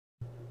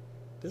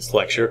This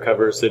lecture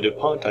covers the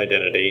DuPont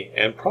identity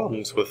and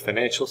problems with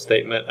financial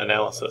statement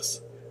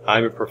analysis.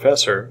 I'm a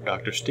professor,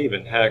 Dr.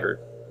 Stephen Haggard.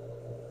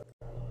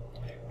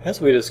 As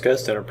we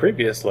discussed in a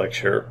previous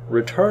lecture,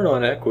 return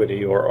on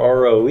equity or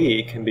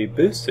ROE can be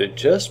boosted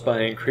just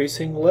by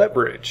increasing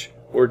leverage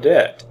or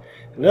debt.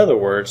 In other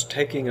words,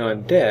 taking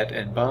on debt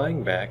and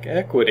buying back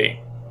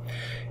equity.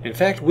 In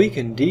fact, we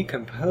can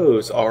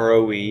decompose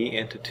ROE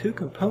into two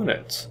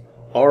components.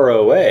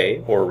 ROA,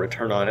 or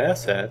return on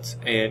assets,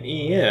 and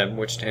EM,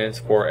 which stands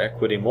for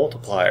equity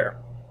multiplier.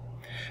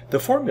 The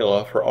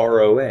formula for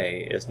ROA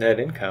is net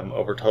income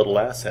over total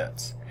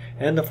assets,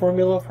 and the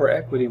formula for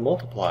equity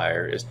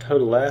multiplier is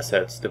total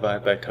assets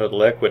divided by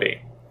total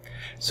equity.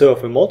 So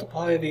if we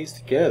multiply these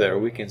together,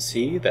 we can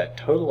see that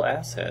total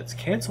assets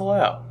cancel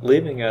out,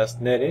 leaving us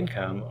net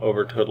income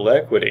over total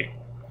equity,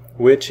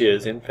 which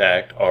is in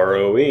fact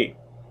ROE.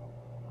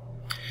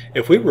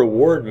 If we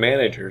reward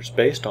managers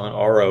based on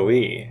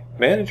ROE,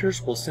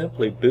 managers will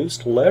simply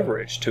boost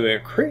leverage to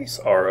increase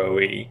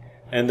ROE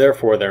and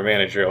therefore their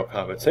managerial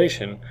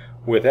compensation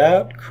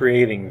without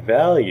creating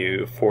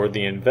value for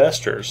the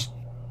investors.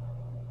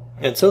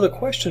 And so the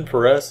question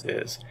for us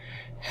is,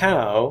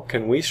 how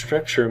can we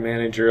structure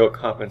managerial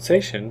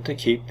compensation to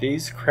keep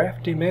these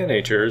crafty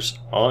managers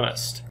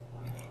honest?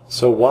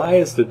 So why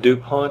is the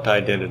DuPont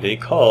identity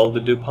called the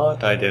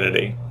DuPont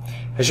identity?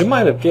 As you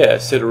might have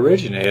guessed, it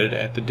originated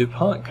at the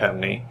DuPont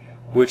company,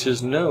 which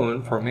is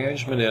known for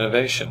management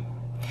innovation.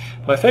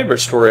 My favorite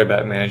story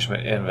about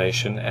management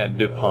innovation at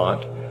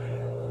DuPont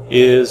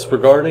is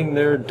regarding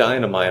their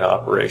dynamite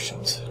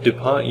operations.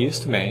 DuPont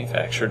used to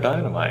manufacture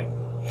dynamite,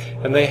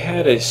 and they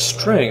had a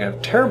string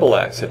of terrible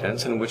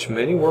accidents in which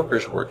many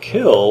workers were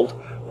killed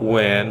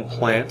when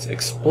plants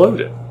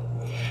exploded.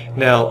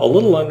 Now, a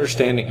little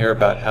understanding here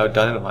about how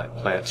dynamite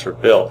plants are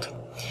built.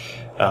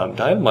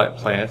 Dynamite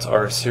plants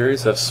are a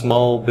series of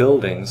small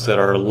buildings that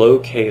are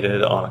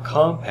located on a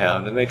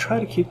compound, and they try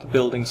to keep the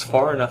buildings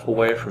far enough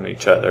away from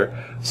each other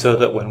so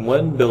that when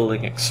one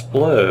building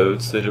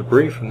explodes, the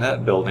debris from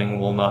that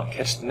building will not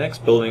catch the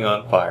next building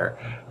on fire,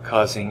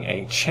 causing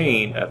a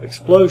chain of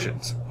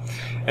explosions.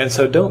 And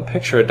so don't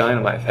picture a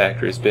dynamite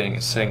factory as being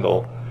a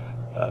single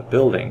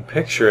building.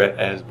 Picture it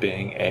as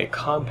being a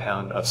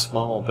compound of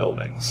small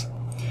buildings.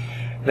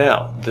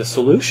 Now, the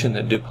solution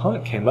that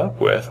DuPont came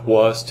up with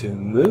was to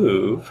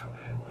move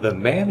the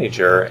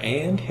manager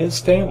and his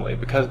family,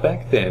 because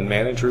back then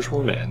managers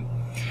were men,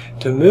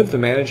 to move the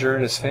manager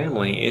and his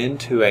family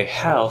into a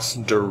house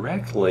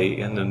directly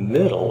in the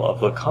middle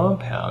of the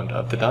compound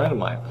of the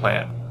dynamite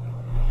plant.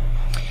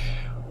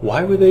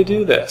 Why would they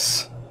do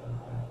this?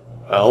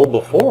 Well,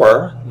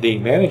 before, the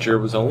manager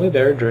was only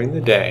there during the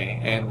day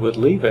and would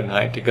leave at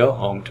night to go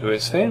home to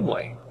his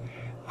family.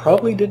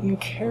 Probably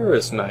didn't care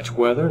as much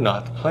whether or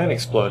not the plant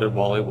exploded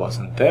while he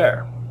wasn't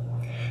there.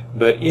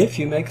 But if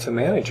you make the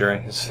manager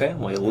and his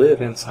family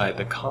live inside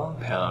the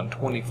compound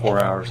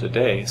 24 hours a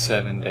day,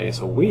 7 days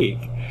a week,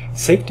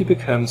 safety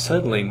becomes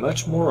suddenly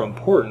much more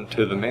important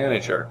to the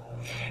manager.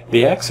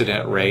 The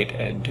accident rate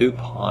at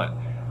DuPont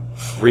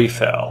free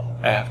fell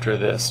after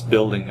this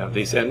building of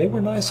these, and they were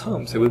nice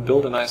homes. They would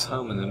build a nice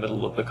home in the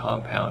middle of the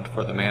compound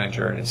for the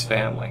manager and his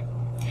family.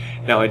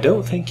 Now, I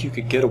don't think you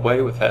could get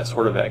away with that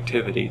sort of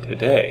activity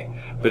today,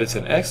 but it's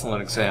an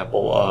excellent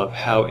example of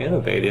how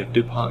innovative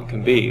DuPont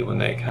can be when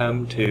they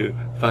come to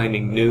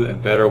finding new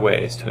and better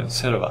ways to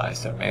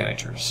incentivize their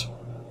managers.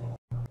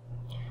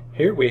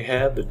 Here we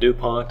have the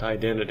DuPont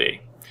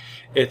identity.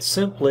 It's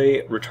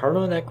simply return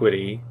on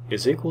equity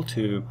is equal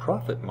to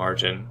profit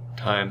margin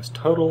times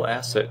total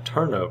asset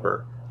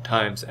turnover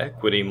times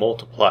equity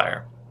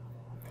multiplier.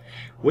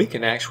 We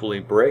can actually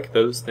break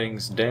those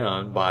things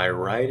down by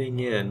writing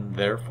in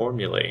their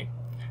formulae.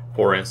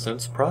 For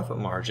instance, profit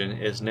margin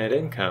is net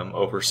income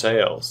over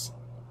sales,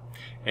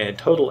 and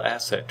total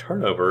asset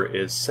turnover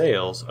is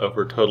sales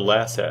over total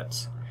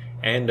assets.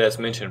 And as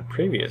mentioned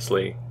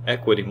previously,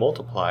 equity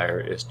multiplier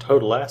is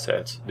total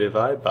assets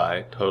divided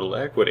by total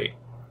equity.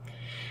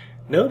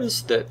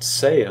 Notice that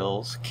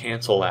sales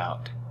cancel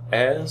out,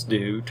 as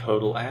do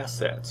total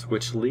assets,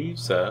 which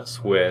leaves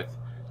us with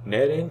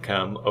net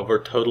income over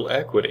total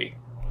equity.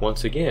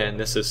 Once again,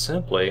 this is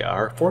simply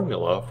our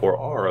formula for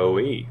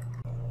ROE.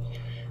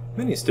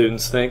 Many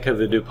students think of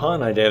the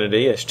DuPont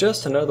identity as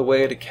just another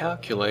way to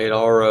calculate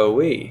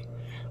ROE,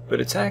 but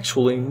it's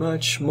actually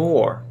much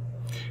more.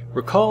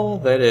 Recall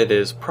that it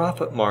is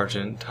profit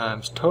margin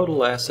times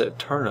total asset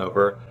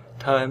turnover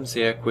times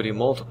the equity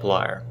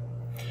multiplier.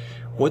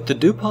 What the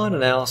DuPont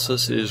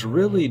analysis is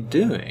really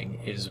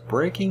doing is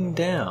breaking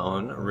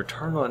down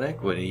return on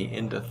equity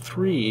into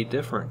three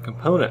different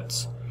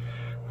components.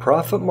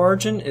 Profit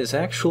margin is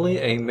actually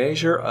a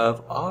measure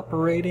of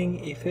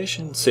operating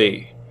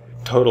efficiency.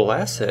 Total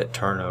asset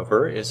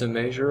turnover is a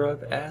measure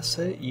of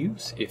asset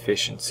use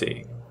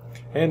efficiency.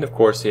 And of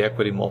course, the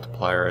equity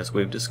multiplier, as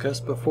we've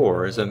discussed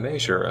before, is a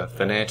measure of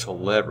financial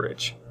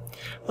leverage.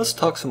 Let's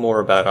talk some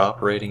more about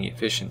operating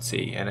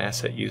efficiency and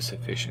asset use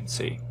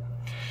efficiency.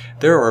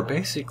 There are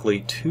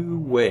basically two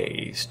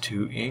ways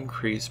to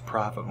increase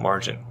profit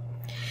margin.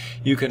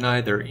 You can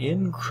either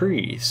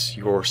increase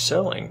your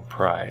selling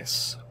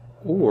price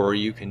or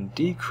you can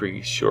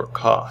decrease your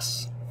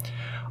costs.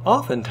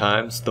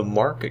 Oftentimes, the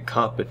market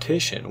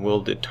competition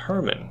will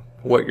determine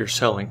what your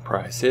selling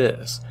price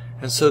is,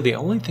 and so the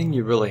only thing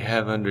you really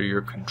have under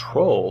your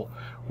control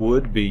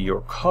would be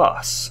your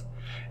costs.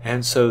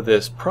 And so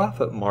this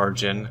profit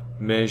margin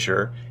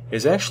measure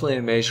is actually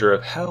a measure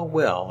of how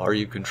well are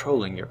you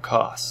controlling your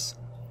costs.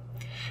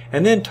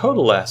 And then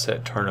total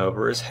asset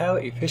turnover is how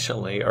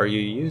efficiently are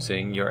you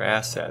using your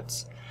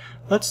assets.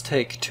 Let's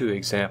take two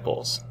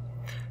examples.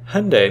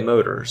 Hyundai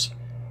Motors,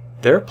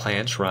 their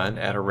plants run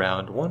at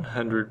around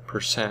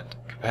 100%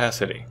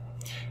 capacity,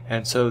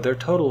 and so their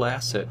total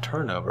asset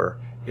turnover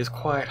is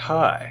quite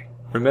high.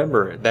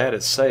 Remember, that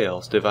is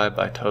sales divided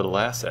by total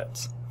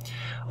assets.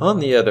 On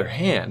the other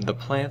hand, the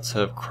plants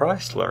of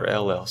Chrysler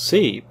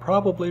LLC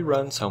probably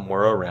run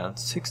somewhere around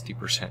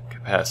 60%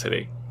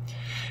 capacity.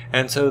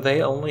 And so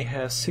they only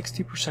have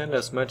 60%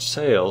 as much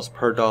sales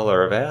per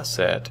dollar of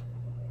asset,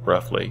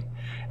 roughly,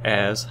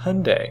 as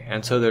Hyundai,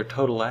 and so their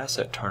total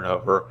asset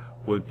turnover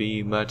would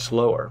be much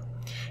lower.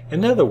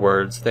 In other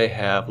words, they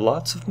have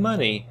lots of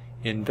money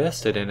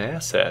invested in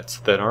assets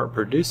that aren't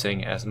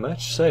producing as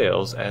much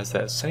sales as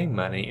that same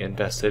money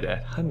invested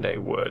at Hyundai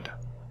would.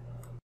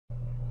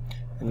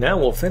 And now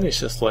we'll finish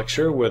this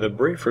lecture with a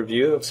brief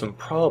review of some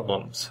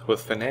problems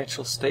with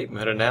financial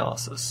statement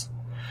analysis.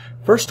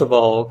 First of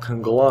all,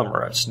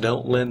 conglomerates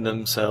don't lend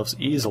themselves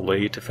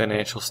easily to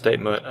financial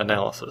statement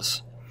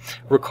analysis.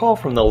 Recall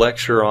from the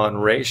lecture on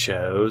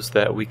ratios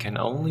that we can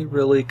only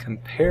really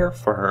compare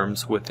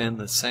firms within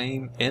the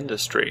same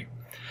industry.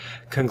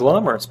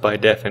 Conglomerates, by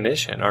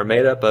definition, are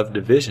made up of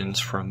divisions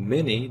from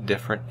many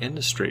different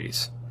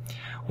industries.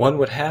 One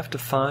would have to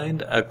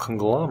find a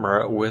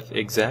conglomerate with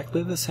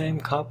exactly the same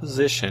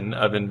composition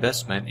of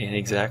investment in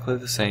exactly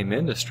the same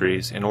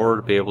industries in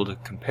order to be able to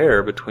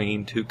compare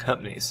between two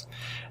companies.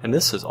 And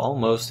this is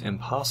almost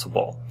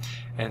impossible.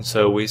 And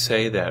so we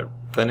say that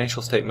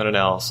financial statement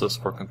analysis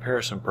for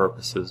comparison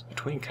purposes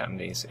between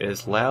companies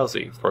is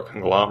lousy for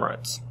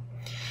conglomerates.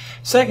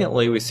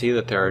 Secondly, we see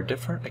that there are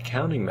different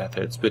accounting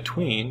methods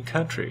between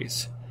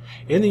countries.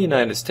 In the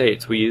United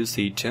States, we use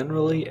the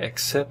generally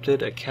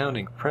accepted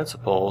accounting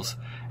principles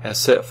as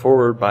set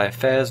forward by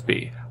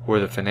FASB, or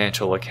the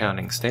Financial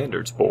Accounting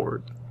Standards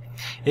Board.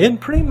 In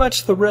pretty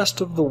much the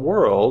rest of the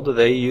world,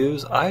 they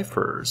use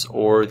IFRS,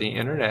 or the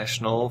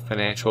International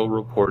Financial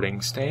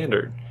Reporting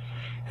Standard.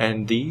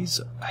 And these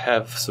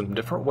have some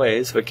different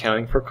ways of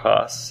accounting for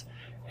costs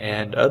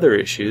and other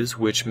issues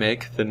which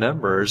make the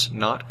numbers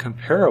not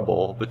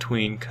comparable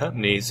between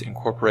companies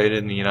incorporated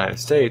in the United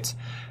States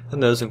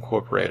and those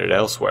incorporated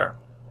elsewhere.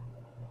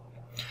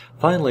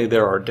 Finally,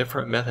 there are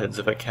different methods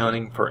of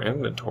accounting for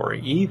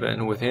inventory,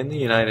 even within the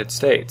United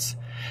States.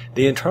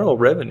 The Internal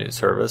Revenue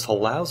Service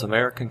allows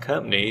American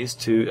companies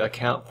to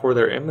account for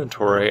their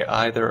inventory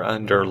either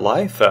under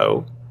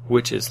LIFO,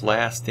 which is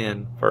last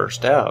in,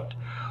 first out,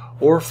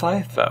 or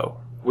FIFO,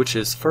 which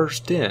is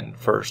first in,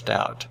 first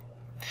out.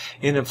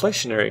 In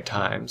inflationary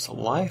times,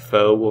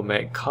 LIFO will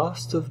make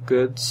cost of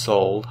goods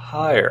sold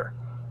higher.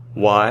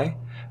 Why?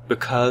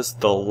 Because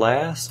the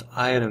last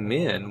item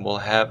in will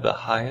have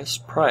the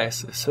highest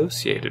price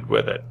associated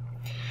with it.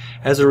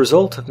 As a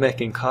result of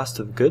making cost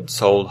of goods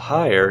sold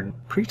higher,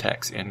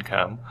 pre-tax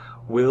income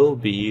will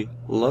be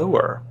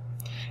lower.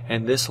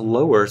 And this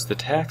lowers the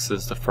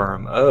taxes the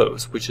firm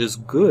owes, which is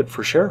good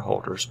for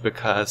shareholders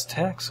because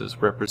taxes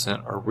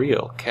represent a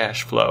real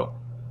cash flow.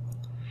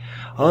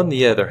 On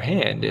the other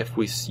hand, if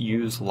we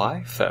use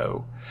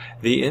LIFO,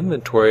 the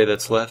inventory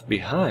that's left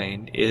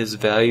behind is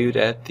valued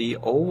at the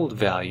old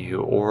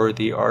value or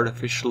the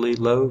artificially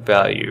low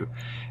value,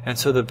 and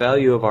so the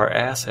value of our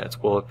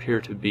assets will appear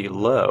to be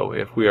low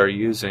if we are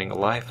using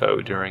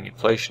LIFO during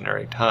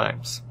inflationary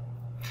times.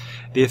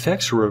 The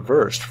effects are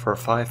reversed for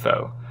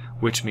FIFO,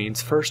 which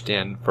means first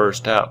in,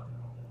 first out.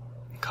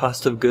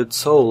 Cost of goods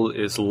sold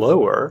is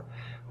lower,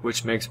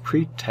 which makes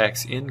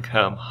pre-tax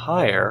income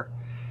higher,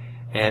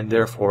 and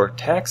therefore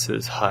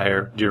taxes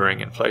higher during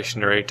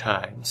inflationary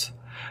times.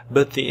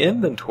 But the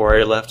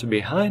inventory left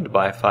behind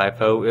by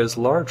FIFO is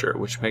larger,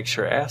 which makes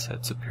your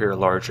assets appear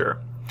larger.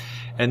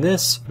 And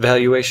this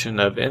valuation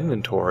of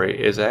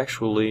inventory is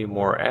actually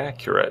more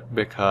accurate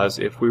because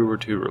if we were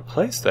to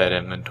replace that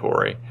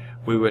inventory,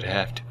 we would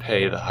have to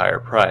pay the higher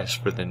price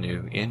for the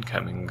new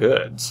incoming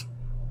goods.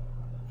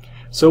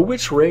 So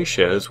which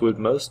ratios would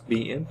most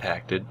be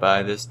impacted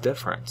by this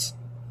difference?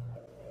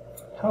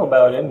 How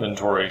about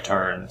inventory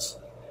turns?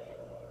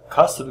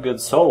 Cost of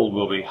goods sold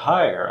will be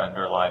higher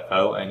under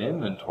LIFO and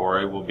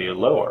inventory will be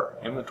lower.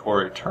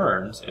 Inventory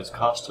turns is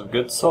cost of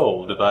goods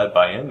sold divided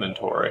by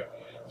inventory,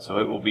 so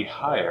it will be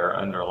higher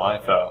under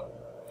LIFO.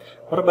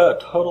 What about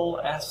total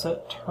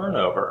asset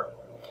turnover?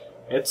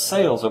 It's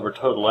sales over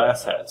total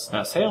assets.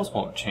 Now sales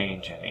won't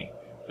change any,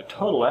 but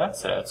total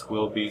assets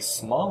will be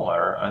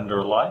smaller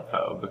under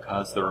LIFO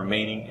because the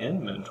remaining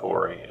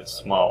inventory is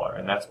smaller,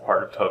 and that's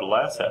part of total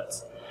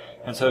assets.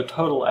 And so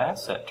total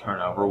asset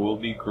turnover will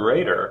be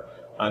greater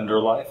under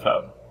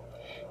LIFO.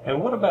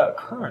 And what about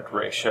current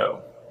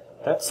ratio?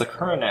 That's the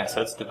current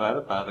assets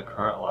divided by the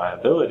current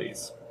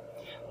liabilities.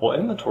 Well,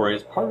 inventory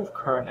is part of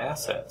current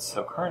assets,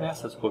 so current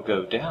assets will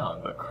go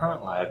down, but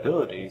current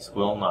liabilities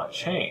will not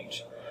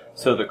change.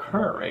 So the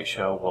current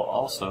ratio will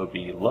also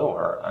be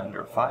lower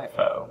under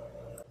FIFO.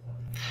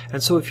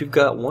 And so if you've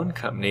got one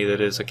company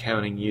that is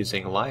accounting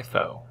using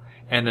LIFO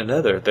and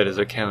another that is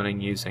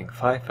accounting using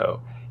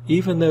FIFO,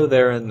 even though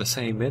they're in the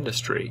same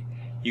industry,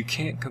 you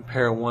can't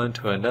compare one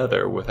to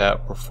another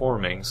without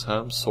performing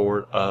some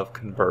sort of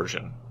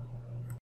conversion.